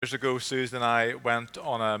Years ago, Susan and I went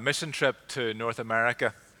on a mission trip to North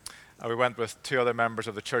America. We went with two other members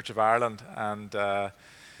of the Church of Ireland, and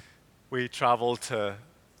we traveled to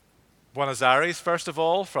Buenos Aires, first of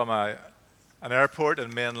all, from an airport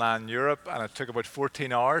in mainland Europe, and it took about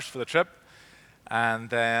 14 hours for the trip. And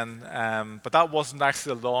then, but that wasn't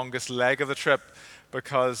actually the longest leg of the trip,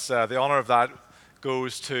 because the honor of that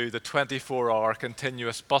goes to the 24-hour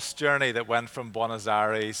continuous bus journey that went from Buenos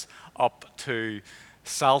Aires up to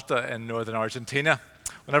Salta in northern Argentina.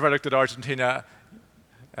 Whenever I looked at Argentina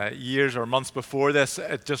years or months before this,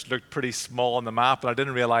 it just looked pretty small on the map, and I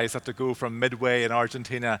didn't realize that to go from midway in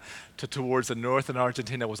Argentina to towards the north in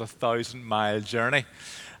Argentina was a 1,000-mile journey.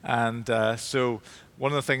 And so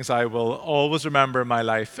one of the things I will always remember in my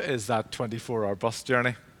life is that 24-hour bus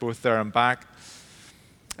journey, both there and back.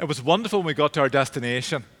 It was wonderful when we got to our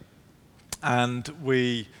destination, and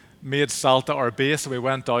we made Salta our base, and we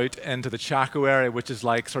went out into the Chaco area, which is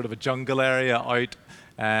like sort of a jungle area out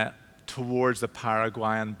towards the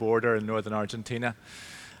Paraguayan border in northern Argentina.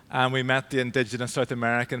 And we met the indigenous South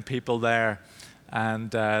American people there,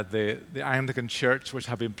 and the Anglican church, which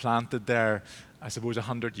had been planted there, I suppose,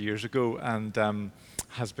 100 years ago, and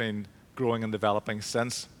has been growing and developing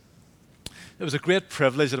since. It was a great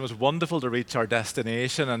privilege, and it was wonderful to reach our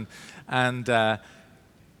destination and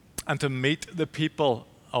to meet the people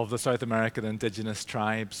of the South American indigenous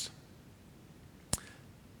tribes.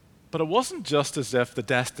 But it wasn't just as if the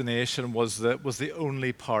destination was the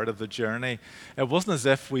only part of the journey. It wasn't as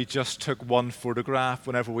if we just took one photograph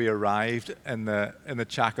whenever we arrived in the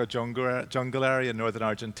Chaco jungle area in northern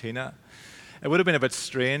Argentina. It would have been a bit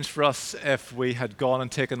strange for us if we had gone and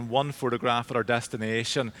taken one photograph at our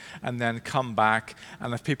destination and then come back,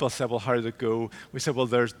 and if people said, well, how did it go? We said, well,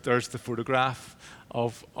 there's the photograph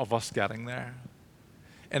of us getting there.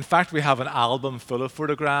 In fact, we have an album full of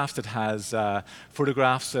photographs that has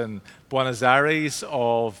photographs in Buenos Aires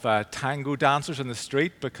of tango dancers in the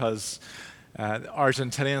street, because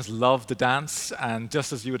Argentinians love to dance, and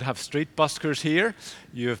just as you would have street buskers here,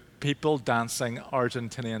 you have people dancing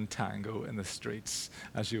Argentinian tango in the streets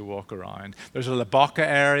as you walk around. There's a La Boca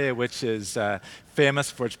area, which is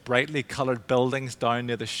famous for its brightly colored buildings down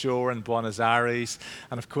near the shore in Buenos Aires,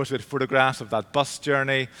 and of course we had photographs of that bus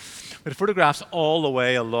journey. We had photographs all the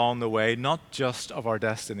way along the way, not just of our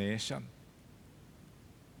destination.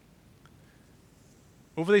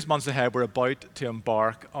 Over these months ahead, we're about to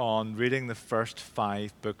embark on reading the first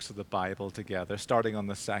 5 books of the Bible together, starting on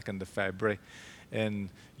the 2nd of February, in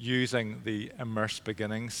using the Immerse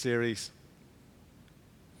Beginnings series.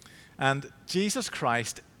 And Jesus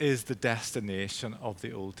Christ is the destination of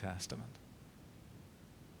the Old Testament.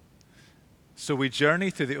 So we journey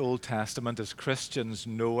through the Old Testament as Christians,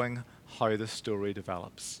 knowing how the story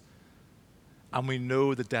develops. And we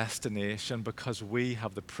know the destination because we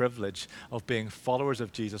have the privilege of being followers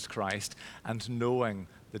of Jesus Christ and knowing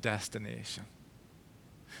the destination.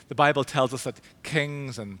 The Bible tells us that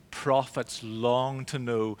kings and prophets longed to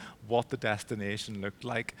know what the destination looked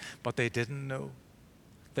like, but they didn't know.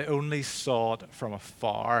 They only saw it from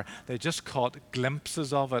afar. They just caught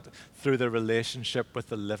glimpses of it through their relationship with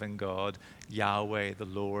the living God, Yahweh, the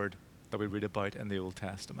Lord, that we read about in the Old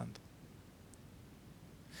Testament.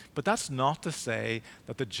 But that's not to say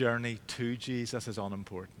that the journey to Jesus is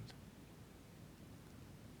unimportant.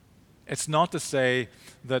 It's not to say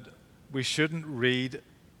that we shouldn't read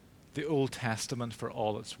the Old Testament for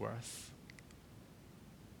all it's worth.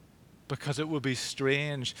 Because it would be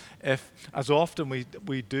strange if, as often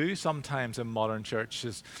we do sometimes in modern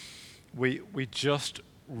churches, we just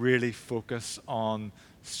really focus on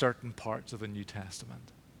certain parts of the New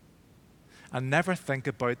Testament and never think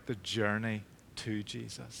about the journey to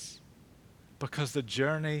Jesus, because the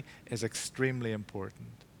journey is extremely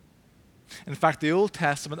important. In fact, the Old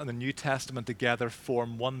Testament and the New Testament together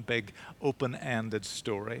form one big open-ended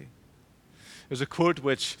story. There's a quote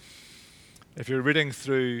which, if you're reading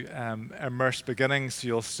through Immerse Beginnings,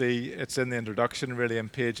 you'll see it's in the introduction, really, on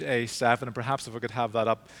page A7, and perhaps if I could have that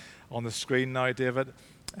up on the screen now, David,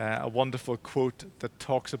 a wonderful quote that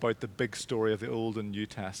talks about the big story of the Old and New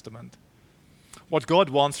Testament. What God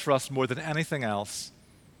wants for us more than anything else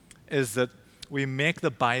is that we make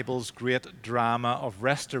the Bible's great drama of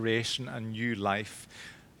restoration and new life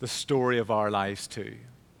the story of our lives too.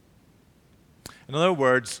 In other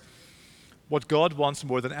words, what God wants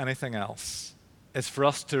more than anything else is for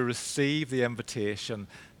us to receive the invitation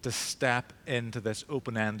to step into this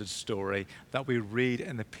open-ended story that we read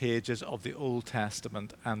in the pages of the Old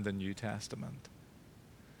Testament and the New Testament.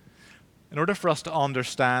 In order for us to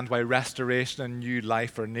understand why restoration and new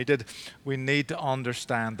life are needed, we need to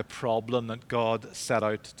understand the problem that God set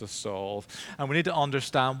out to solve. And we need to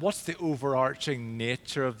understand what's the overarching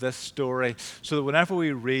nature of this story, so that whenever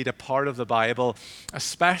we read a part of the Bible,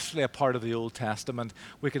 especially a part of the Old Testament,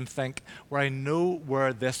 we can think, well, I know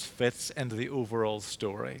where this fits into the overall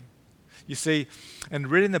story. You see, in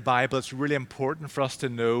reading the Bible, it's really important for us to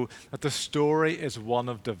know that the story is one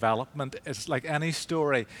of development. It's like any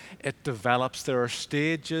story, it develops. There are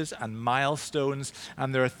stages and milestones,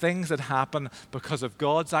 and there are things that happen because of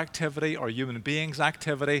God's activity or human beings'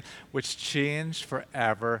 activity, which change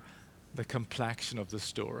forever the complexion of the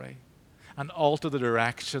story and alter the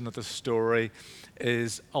direction that the story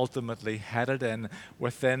is ultimately headed in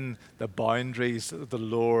within the boundaries that the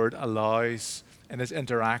Lord allows in his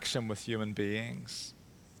interaction with human beings.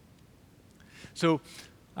 So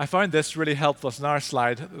I found this really helpful. It's another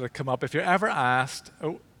slide that come up. If you're ever asked,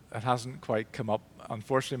 it hasn't quite come up.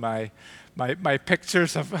 Unfortunately, my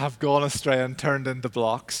pictures have gone astray and turned into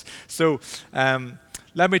blocks. So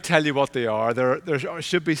let me tell you what they are. There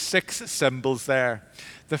should be 6 symbols there.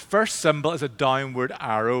 The first symbol is a downward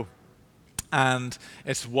arrow, and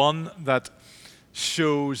it's one that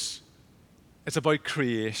shows it's about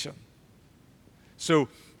creation. So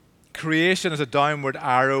creation is a downward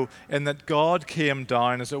arrow in that God came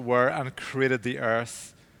down, as it were, and created the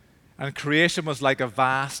earth. And creation was like a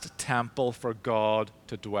vast temple for God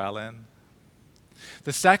to dwell in.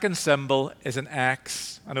 The second symbol is an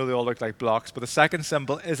X. I know they all look like blocks, but the second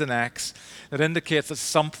symbol is an X that indicates that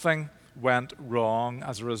something went wrong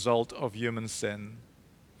as a result of human sin.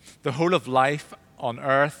 The whole of life on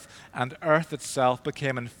earth and earth itself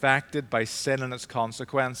became infected by sin and its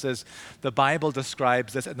consequences. The Bible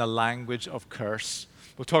describes this in the language of curse.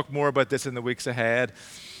 We'll talk more about this in the weeks ahead.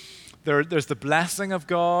 There's the blessing of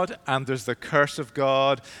God and there's the curse of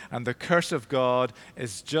God, and the curse of God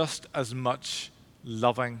is just as much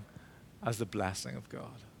loving as the blessing of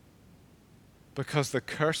God. Because the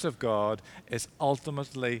curse of God is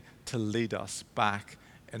ultimately to lead us back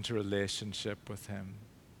into relationship with him.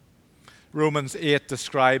 Romans 8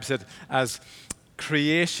 describes it as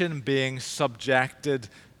creation being subjected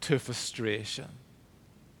to frustration.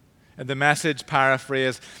 In the Message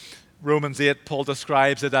paraphrase, Romans 8, Paul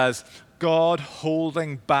describes it as God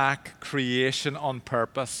holding back creation on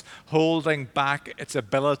purpose, holding back its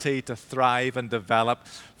ability to thrive and develop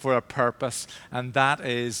for a purpose, and that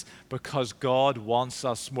is because God wants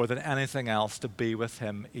us more than anything else to be with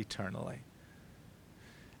him eternally.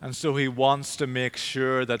 And so he wants to make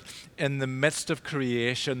sure that in the midst of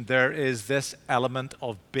creation, there is this element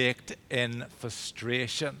of baked-in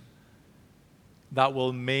frustration that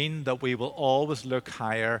will mean that we will always look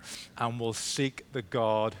higher and will seek the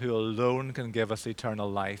God who alone can give us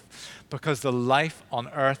eternal life. Because the life on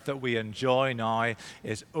earth that we enjoy now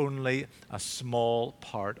is only a small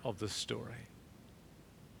part of the story.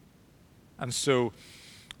 And so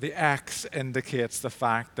the X indicates the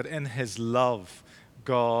fact that in his love,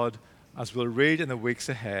 God, as we'll read in the weeks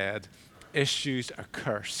ahead, issues a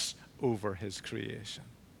curse over his creation.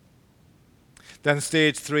 Then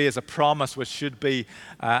stage 3 is a promise, which should be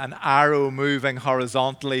an arrow moving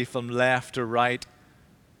horizontally from left to right.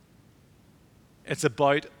 It's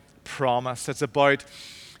about promise. It's about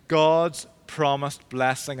God's promised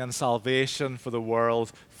blessing and salvation for the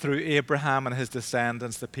world through Abraham and his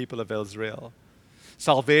descendants, the people of Israel.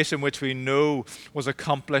 Salvation which we know was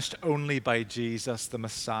accomplished only by Jesus, the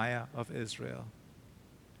Messiah of Israel.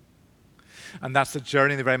 And that's the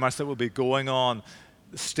journey very much that we'll be going on.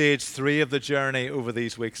 Stage 3 of the journey over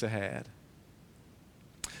these weeks ahead.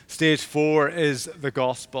 Stage 4 is the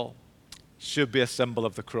gospel. Should be a symbol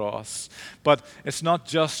of the cross. But it's not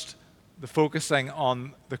just the focusing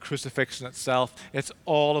on the crucifixion itself. It's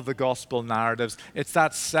all of the gospel narratives. It's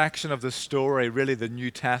that section of the story, really the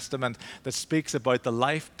New Testament, that speaks about the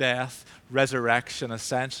life, death, resurrection,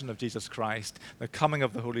 ascension of Jesus Christ, the coming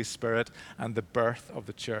of the Holy Spirit, and the birth of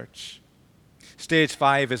the church. Stage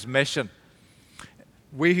 5 is mission.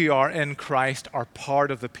 We who are in Christ are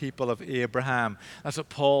part of the people of Abraham. That's what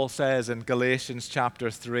Paul says in Galatians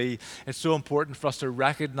chapter 3. It's so important for us to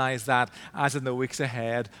recognize that as in the weeks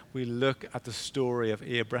ahead we look at the story of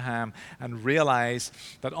Abraham and realize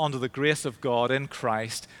that under the grace of God in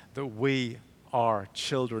Christ that we are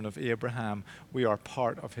children of Abraham. We are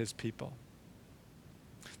part of his people.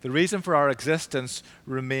 The reason for our existence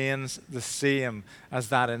remains the same as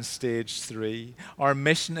that in stage 3. Our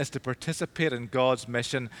mission is to participate in God's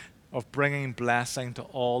mission of bringing blessing to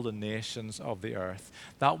all the nations of the earth.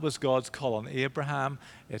 That was God's call on Abraham.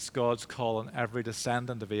 It's God's call on every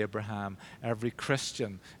descendant of Abraham, every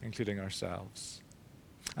Christian, including ourselves.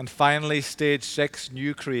 And finally, stage 6,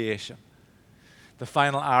 new creation. The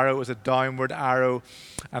final arrow is a downward arrow,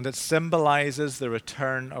 and it symbolizes the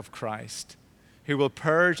return of Christ, who will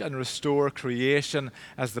purge and restore creation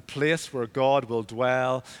as the place where God will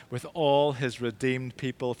dwell with all his redeemed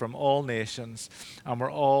people from all nations, and where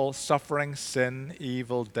all suffering, sin,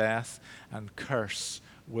 evil, death, and curse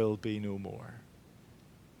will be no more.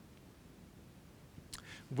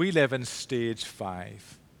 We live in stage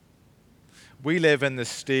 5. We live in the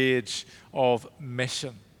stage of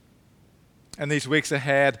mission. In these weeks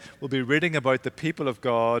ahead, we'll be reading about the people of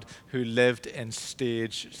God who lived in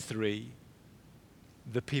stage 3,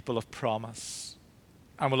 the people of promise.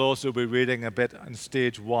 And we'll also be reading a bit in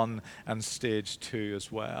stage 1 and stage 2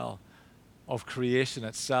 as well, of creation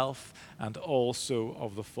itself and also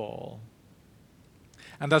of the fall.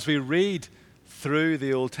 And as we read through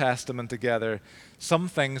the Old Testament together, some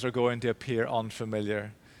things are going to appear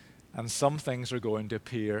unfamiliar, and some things are going to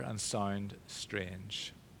appear and sound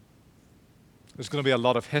strange. There's going to be a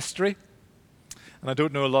lot of history, and I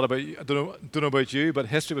don't know about you, but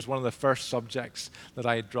history was one of the first subjects that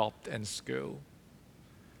I dropped in school.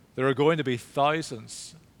 There are going to be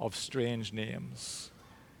thousands of strange names.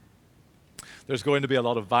 There's going to be a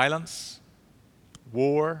lot of violence,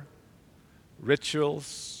 war,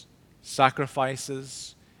 rituals,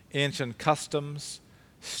 sacrifices, ancient customs,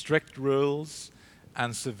 strict rules,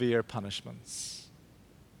 and severe punishments.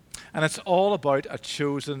 And it's all about a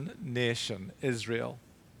chosen nation, Israel,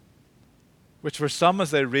 which for some,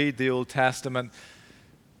 as they read the Old Testament,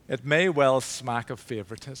 it may well smack of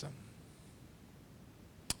favoritism.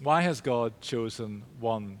 Why has God chosen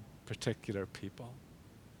one particular people?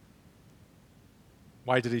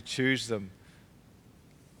 Why did he choose them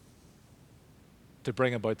to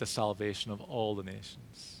bring about the salvation of all the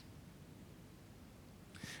nations?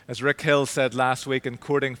 As Rick Hill said last week in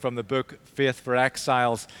quoting from the book Faith for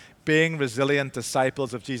Exiles, being resilient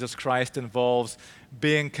disciples of Jesus Christ involves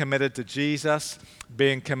being committed to Jesus,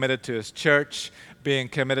 being committed to his church, being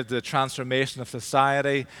committed to the transformation of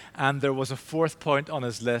society, and there was a fourth point on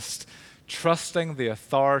his list, trusting the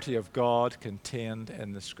authority of God contained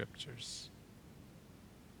in the Scriptures.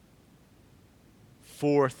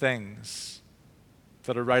 4 things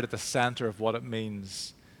that are right at the center of what it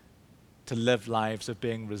means to live lives of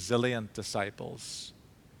being resilient disciples,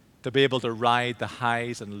 to be able to ride the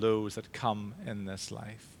highs and lows that come in this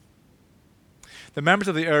life. The members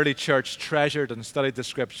of the early church treasured and studied the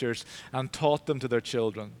Scriptures and taught them to their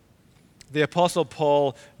children. The Apostle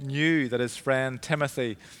Paul knew that his friend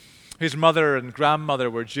Timothy, whose mother and grandmother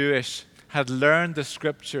were Jewish, had learned the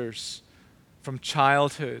Scriptures from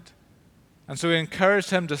childhood. And so he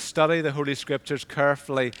encouraged him to study the Holy Scriptures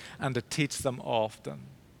carefully and to teach them often.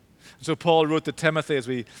 So Paul wrote to Timothy, as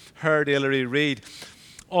we heard Hilary read,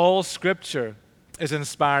 all Scripture is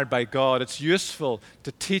inspired by God. It's useful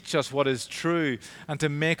to teach us what is true and to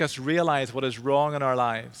make us realize what is wrong in our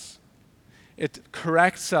lives. It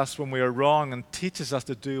corrects us when we are wrong and teaches us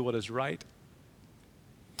to do what is right.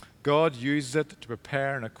 God uses it to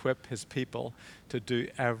prepare and equip his people to do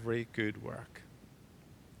every good work.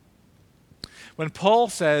 When Paul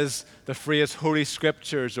says the phrase Holy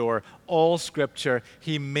Scriptures or all Scripture,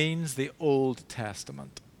 he means the Old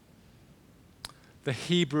Testament, the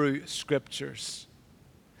Hebrew Scriptures.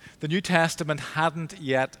 The New Testament hadn't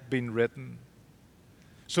yet been written.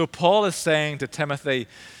 So Paul is saying to Timothy,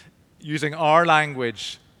 using our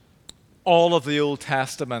language, all of the Old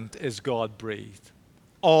Testament is God-breathed.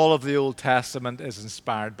 All of the Old Testament is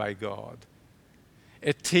inspired by God.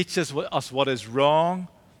 It teaches us what is wrong,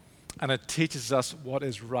 and it teaches us what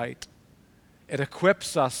is right. It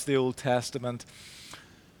equips us, the Old Testament,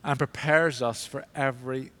 and prepares us for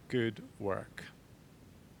every good work.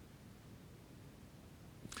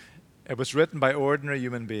 It was written by ordinary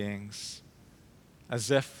human beings, as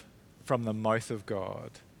if from the mouth of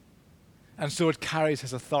God. And so it carries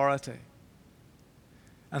his authority.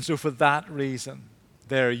 And so for that reason,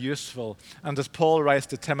 they're useful. And as Paul writes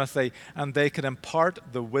to Timothy, and they can impart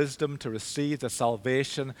the wisdom to receive the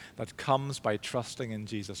salvation that comes by trusting in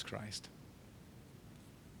Jesus Christ.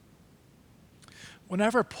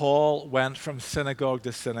 Whenever Paul went from synagogue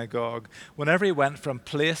to synagogue, whenever he went from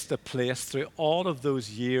place to place through all of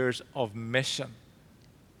those years of mission,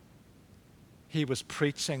 he was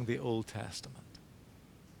preaching the Old Testament.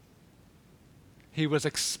 He was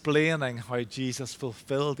explaining how Jesus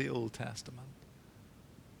fulfilled the Old Testament.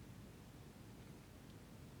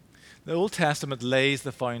 The Old Testament lays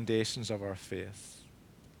the foundations of our faith.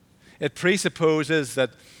 It presupposes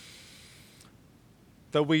that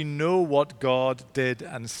we know what God did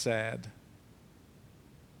and said.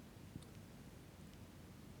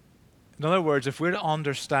 In other words, if we're to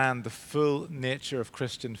understand the full nature of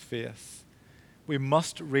Christian faith, we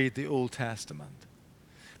must read the Old Testament,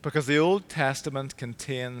 because the Old Testament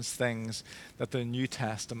contains things that the New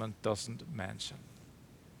Testament doesn't mention.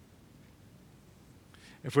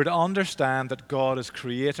 If we're to understand that God is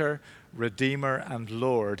Creator, Redeemer, and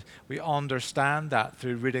Lord, we understand that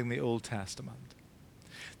through reading the Old Testament.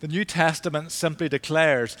 The New Testament simply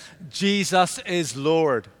declares Jesus is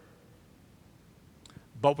Lord.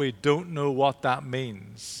 But we don't know what that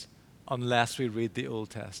means unless we read the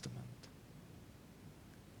Old Testament.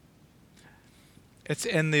 It's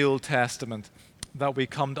in the Old Testament that we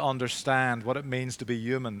come to understand what it means to be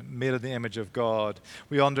human, made in the image of God.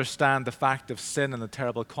 We understand the fact of sin and the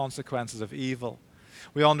terrible consequences of evil.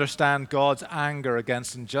 We understand God's anger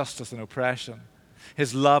against injustice and oppression,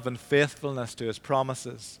 His love and faithfulness to His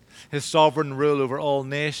promises, His sovereign rule over all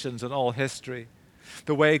nations and all history,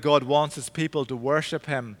 the way God wants His people to worship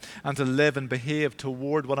Him and to live and behave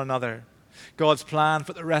toward one another, God's plan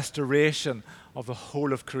for the restoration of the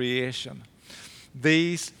whole of creation.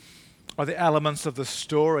 These are the elements of the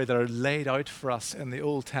story that are laid out for us in the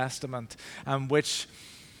Old Testament, and which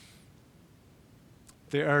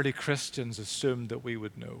the early Christians assumed that we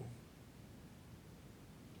would know.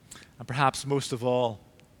 And perhaps most of all,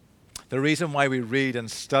 the reason why we read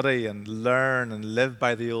and study and learn and live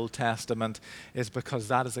by the Old Testament is because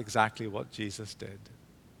that is exactly what Jesus did.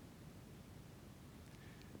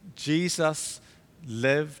 Jesus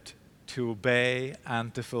lived to obey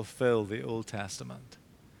and to fulfill the Old Testament.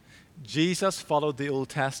 Jesus followed the Old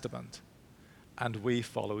Testament, and we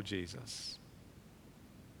follow Jesus.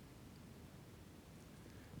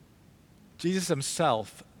 Jesus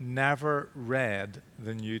Himself never read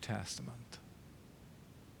the New Testament.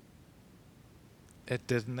 It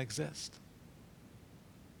didn't exist.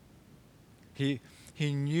 He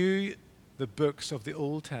knew the books of the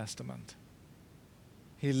Old Testament.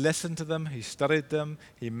 He listened to them, he studied them,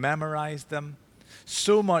 he memorized them,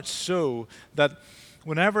 so much so that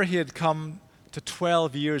whenever he had come to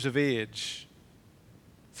 12 years of age,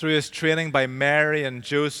 through his training by Mary and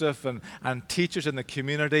Joseph and teachers in the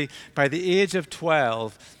community, by the age of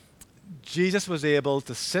 12, Jesus was able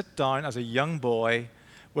to sit down as a young boy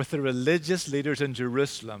with the religious leaders in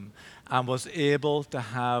Jerusalem and was able to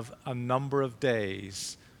have a number of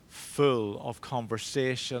days full of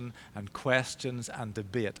conversation and questions and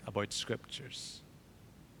debate about scriptures.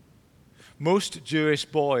 Most Jewish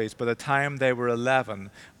boys, by the time they were 11,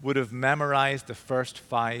 would have memorized the first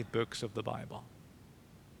 5 books of the Bible.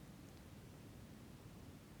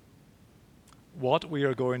 What we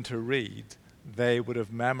are going to read, they would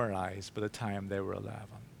have memorized by the time they were 11.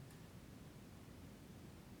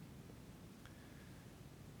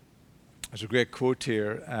 There's a great quote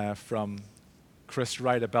here from Chris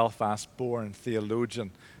Wright, a Belfast-born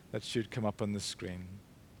theologian, that should come up on the screen.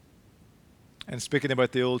 And speaking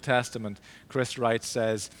about the Old Testament, Chris Wright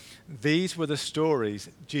says, "These were the stories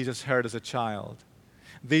Jesus heard as a child.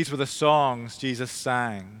 These were the songs Jesus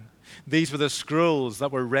sang. These were the scrolls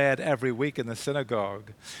that were read every week in the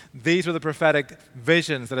synagogue. These were the prophetic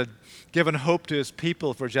visions that had given hope to His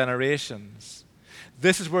people for generations.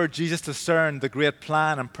 This is where Jesus discerned the great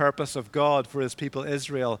plan and purpose of God for His people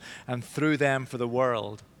Israel, and through them for the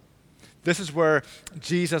world. This is where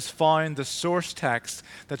Jesus found the source text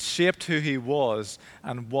that shaped who He was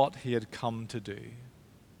and what He had come to do."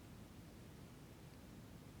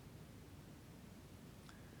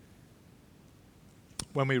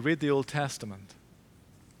 When we read the Old Testament,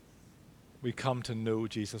 we come to know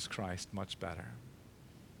Jesus Christ much better.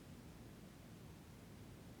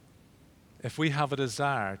 If we have a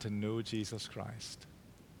desire to know Jesus Christ,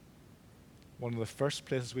 one of the first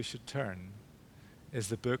places we should turn is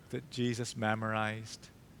the book that Jesus memorized,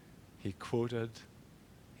 He quoted,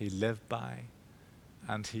 He lived by,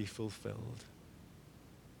 and He fulfilled.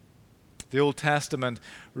 The Old Testament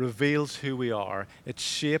reveals who we are. It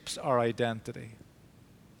shapes our identity.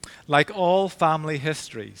 Like all family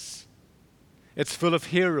histories, it's full of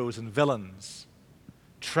heroes and villains,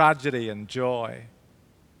 tragedy and joy.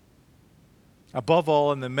 Above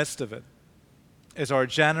all, in the midst of it, is our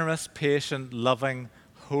generous, patient, loving,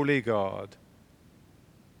 holy God,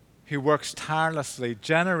 who works tirelessly,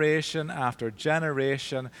 generation after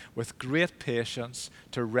generation, with great patience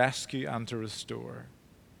to rescue and to restore.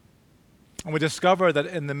 And we discover that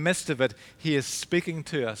in the midst of it, He is speaking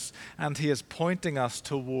to us, and He is pointing us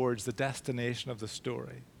towards the destination of the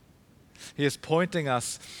story. He is pointing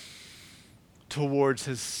us towards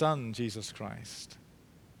His Son, Jesus Christ.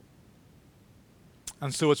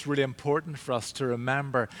 And so it's really important for us to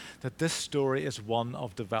remember that this story is one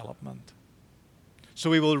of development. So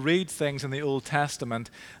we will read things in the Old Testament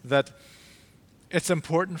that It's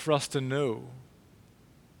important for us to know,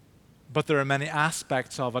 but there are many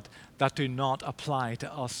aspects of it that do not apply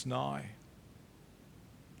to us now.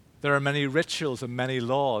 There are many rituals and many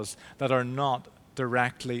laws that are not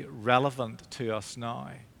directly relevant to us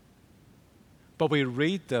now. But we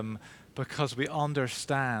read them because we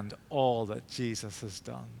understand all that Jesus has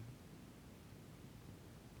done.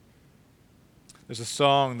 There's a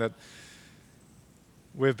song that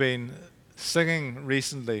we've been singing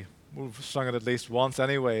recently. We've sung it at least once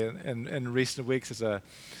anyway in recent weeks. It's a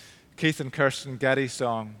Keith and Kirsten Getty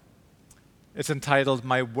song. It's entitled,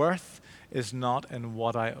 "My Worth is Not in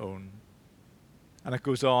What I Own." And it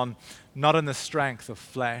goes on, "Not in the strength of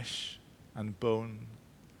flesh and bone,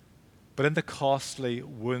 but in the costly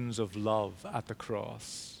wounds of love at the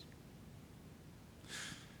cross."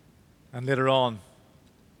 And later on,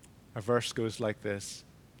 a verse goes like this,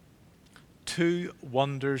 "Two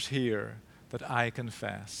wonders here that I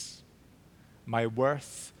confess, my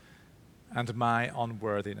worth and my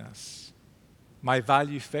unworthiness, my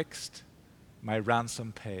value fixed, my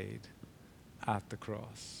ransom paid at the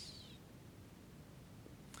cross."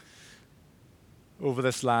 Over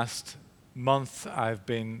this last month, I've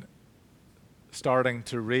been starting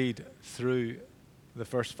to read through the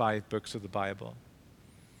first 5 books of the Bible.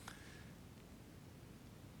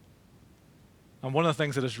 And one of the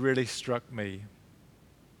things that has really struck me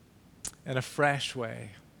in a fresh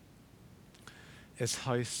way is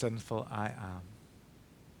how sinful I am.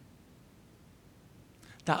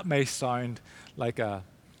 That may sound like a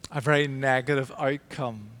very negative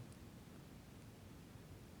outcome,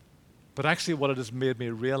 but actually what it has made me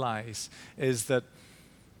realize is that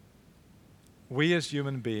we as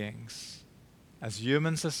human beings, as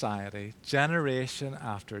human society, generation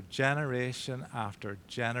after generation after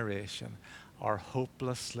generation, are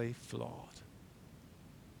hopelessly flawed.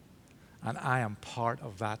 And I am part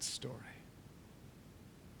of that story.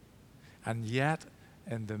 And yet,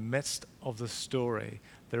 in the midst of the story,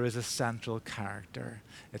 there is a central character.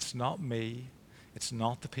 It's not me. It's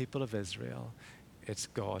not the people of Israel. It's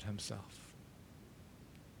God himself.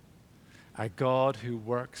 A God who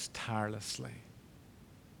works tirelessly.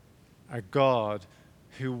 A God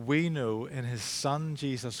who we know in his Son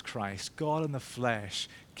Jesus Christ, God in the flesh,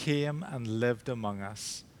 came and lived among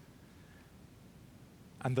us.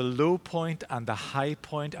 And the low point and the high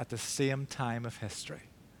point at the same time of history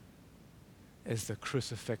is the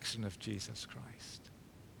crucifixion of Jesus Christ.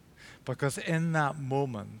 Because in that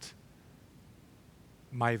moment,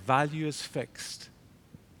 my value is fixed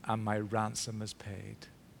and my ransom is paid.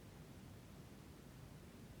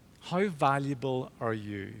 How valuable are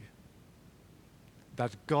you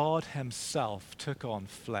that God himself took on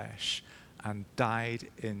flesh and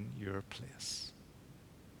died in your place?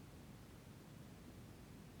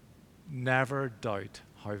 Never doubt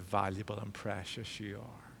how valuable and precious you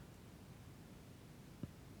are.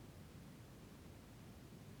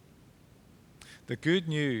 The good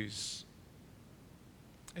news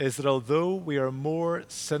is that although we are more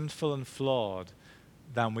sinful and flawed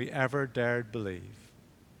than we ever dared believe,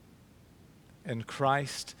 in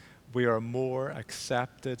Christ we are more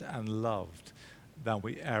accepted and loved than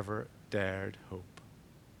we ever dared hope.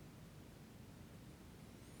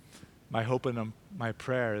 My hope and my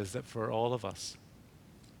prayer is that for all of us,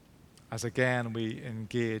 as again we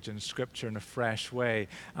engage in Scripture in a fresh way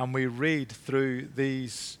and we read through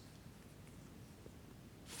these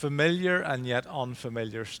familiar and yet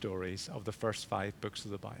unfamiliar stories of the first 5 books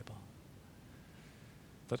of the Bible,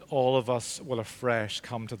 that all of us will afresh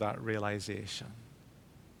come to that realization.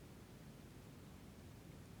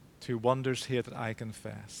 2 wonders here that I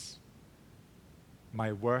confess,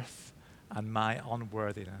 my worth and my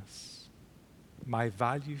unworthiness, my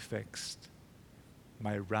value fixed,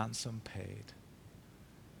 my ransom paid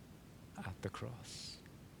at the cross.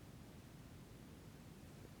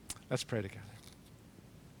 Let's pray together.